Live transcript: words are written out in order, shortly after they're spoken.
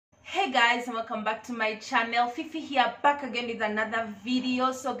Hey guys, and welcome back to my channel. Fifi here, back again with another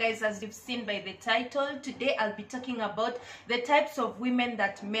video. So guys, as you've seen by the title, today I'll be talking about the types of women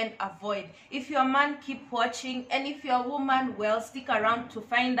that men avoid. If you're a man, keep watching, and if you're a woman, well, stick around to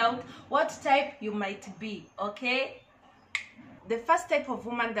find out what type you might be, okay? The first type of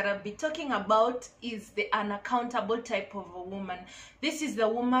woman that I'll be talking about is the unaccountable type of a woman. This is the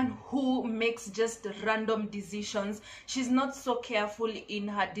woman who makes just random decisions. She's not so careful in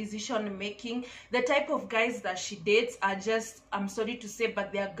her decision making. The type of guys that she dates are just, I'm sorry to say,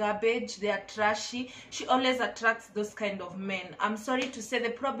 but they're garbage, they're trashy. She always attracts those kind of men. I'm sorry to say, the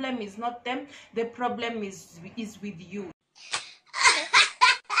problem is not them, the problem is with you.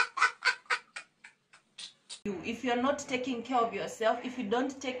 If you're not taking care of yourself, if you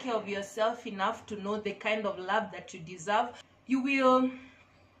don't take care of yourself enough to know the kind of love that you deserve, you will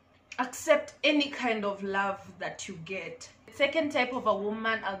accept any kind of love that you get. The second type of a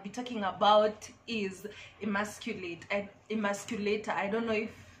woman I'll be talking about is emasculator. I don't know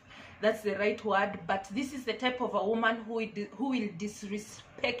if that's the right word, but this is the type of a woman who will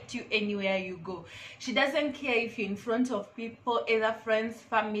disrespect you anywhere you go. She doesn't care if you're in front of people, either friends,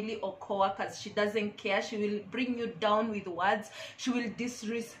 family, or co-workers. She doesn't care. She will bring you down with words. She will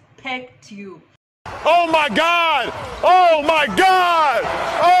disrespect you. Oh my God! Oh my God!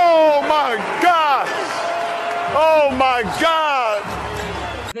 Oh my God! Oh my God!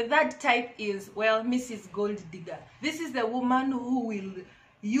 The third type is, well, Mrs. Gold Digger. This is the woman who will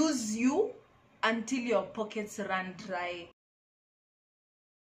use you until your pockets run dry.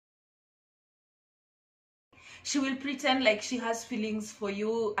 She will pretend like she has feelings for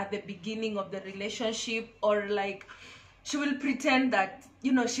you at the beginning of the relationship, or like she will pretend that,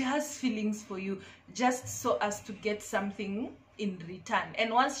 you know, she has feelings for you just so as to get something in return.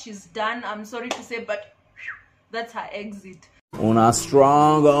 And once she's done, I'm sorry to say, but that's her exit. Una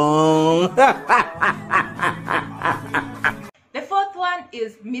strong on. The fourth one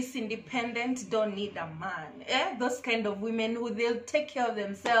is Miss Independent, don't need a man. Those kind of women who they'll take care of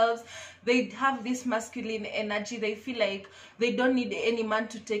themselves. They have this masculine energy. They feel like they don't need any man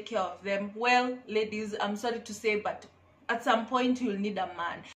to take care of them. Well, ladies, I'm sorry to say, but at some point you'll need a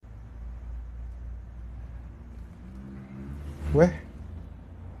man. Where?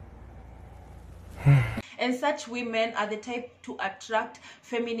 And such women are the type to attract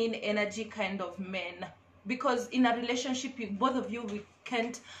feminine energy kind of men. Because in a relationship, both of you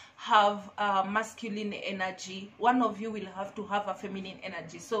can't have masculine energy. One of you will have to have a feminine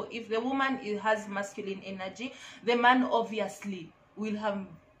energy. So if the woman has masculine energy, the man obviously will have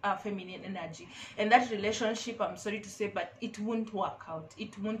a feminine energy. And that relationship, I'm sorry to say, but it won't work out.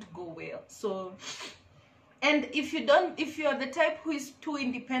 It won't go well. So, and if you're the type who is too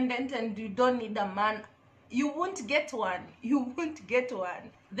independent and you don't need a man, you won't get one. You won't get one.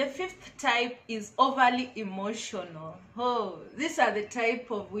 The fifth type is overly emotional. Oh, these are the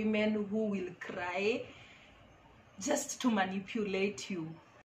type of women who will cry just to manipulate you.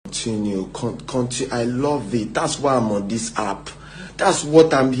 Continue. I love it. That's why I'm on this app. That's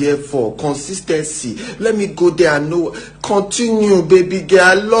what I'm here for. Consistency. Let me go there and know. Continue, baby girl.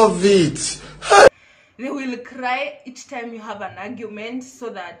 I love it. They will cry each time you have an argument so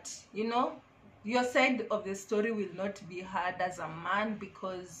that, you know, your side of the story will not be heard as a man,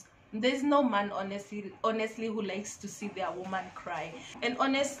 because there's no man honestly who likes to see their woman cry. And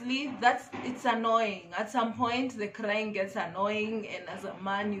honestly, it's annoying. At some point the crying gets annoying, and as a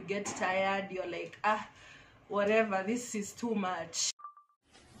man you get tired. You're like, whatever, this is too much.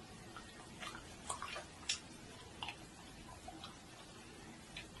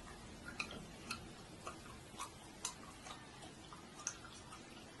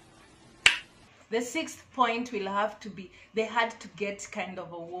 The sixth point will have to be the hard to get kind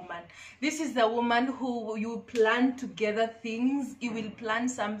of a woman. This is the woman who you plan together things. You will plan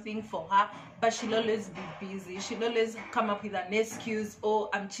something for her, but she'll always be busy. She'll always come up with an excuse. Oh,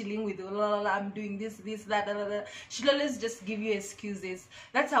 I'm chilling with I'm doing this, that. She'll always just give you excuses.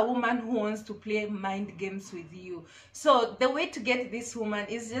 That's a woman who wants to play mind games with you. So the way to get this woman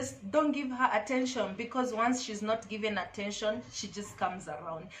is just don't give her attention, because once she's not given attention, she just comes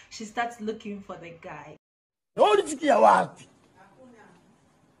around. She starts looking for the guy. The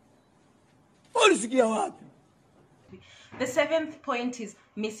seventh point is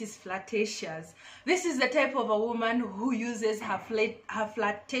Mrs. Flirtatious. This is the type of a woman who uses her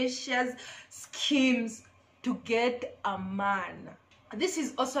flirtatious schemes to get a man. This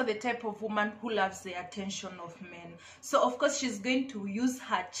is also the type of woman who loves the attention of men. So of course she's going to use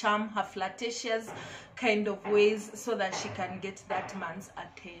her charm, her flirtatious kind of ways, so that she can get that man's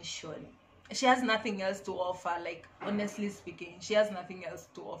attention. she has nothing else to offer. Like, honestly speaking, she has nothing else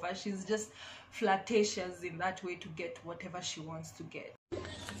to offer. She's just flirtatious in that way to get whatever she wants to get.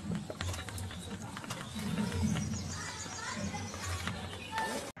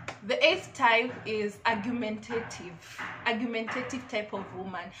 The 8th type is argumentative type of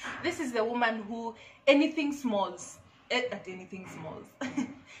woman. This is the woman who anything smalls,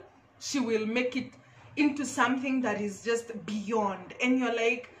 she will make it into something that is just beyond, and you're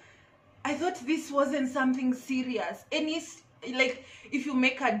like, I thought this wasn't something serious. Like, if you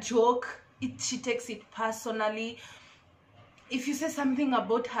make a joke, she takes it personally. If you say something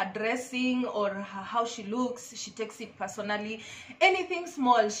about her dressing or how she looks, she takes it personally. Anything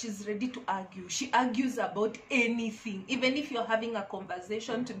small, she's ready to argue. She argues about anything. Even if you're having a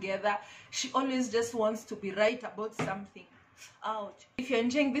conversation together, she always just wants to be right about something. Ouch. If you're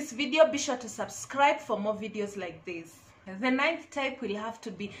enjoying this video, be sure to subscribe for more videos like this. The 9th type will have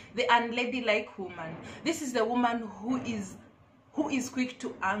to be the unladylike woman. This is the woman who is quick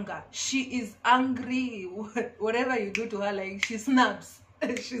to anger. She is angry. Whatever you do to her, like, she snaps.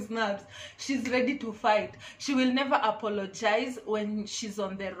 She snaps. She's ready to fight. She will never apologize when she's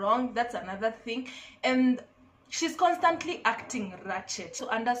on the wrong. That's another thing. And she's constantly acting ratchet. So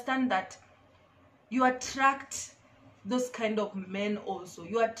understand that you attract those kind of men also.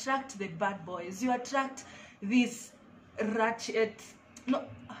 You attract the bad boys. You attract these ratchet. No,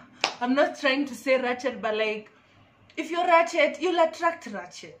 I'm not trying to say ratchet, but like, if you're ratchet, you'll attract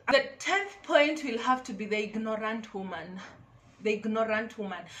ratchet. The 10th point will have to be the ignorant woman. The ignorant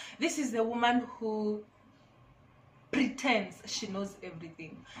woman. This is the woman who pretends she knows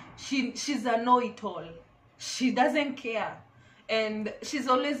everything. She's a know-it-all. She doesn't care. And she's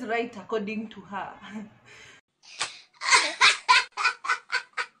always right according to her.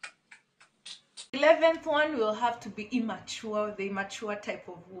 11th one will have to be immature, the immature type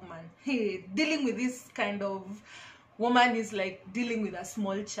of woman. Hey, dealing with this kind of woman is like dealing with a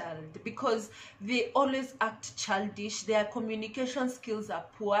small child, because they always act childish. Their communication skills are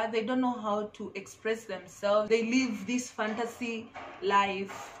poor. They don't know how to express themselves. They live this fantasy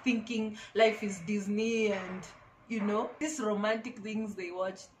life, thinking life is Disney, and you know, these romantic things they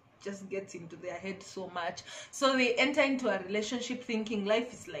watch just gets into their head so much. So they enter into a relationship thinking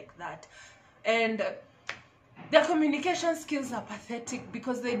life is like that. And their communication skills are pathetic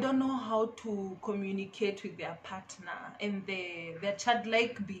because they don't know how to communicate with their partner, and their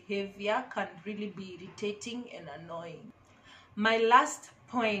childlike behavior can really be irritating and annoying. My last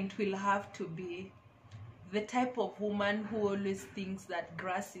point will have to be the type of woman who always thinks that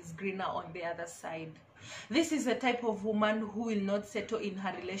grass is greener on the other side. This is the type of woman who will not settle in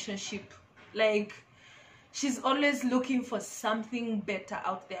her relationship. Like, she's always looking for something better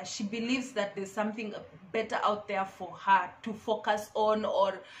out there. She believes that there's something better out there for her to focus on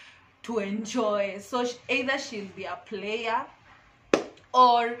or to enjoy. So either she'll be a player,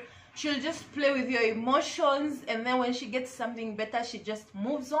 or she'll just play with your emotions, and then when she gets something better, she just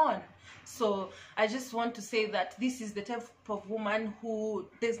moves on. So I just want to say that this is the type of woman who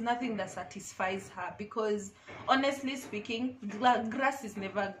there's nothing that satisfies her, because honestly speaking, grass is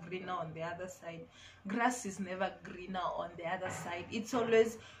never greener on the other side. Grass is never greener on the other side. It's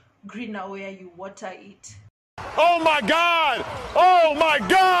always greener where you water it. Oh my God! Oh my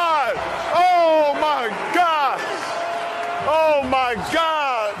God! Oh my God! Oh my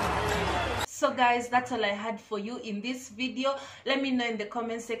God! So guys, that's all I had for you in this video. Let me know in the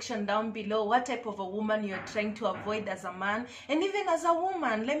comment section down below what type of a woman you're trying to avoid as a man, and even as a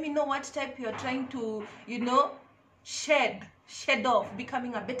woman, let me know what type you're trying to, you know, shed off,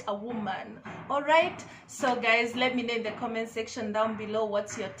 becoming a better woman. All right, so guys, let me know in the comment section down below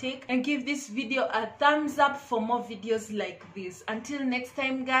what's your take, and give this video a thumbs up for more videos like this. Until next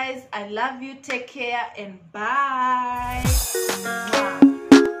time guys, I love you, take care, and bye.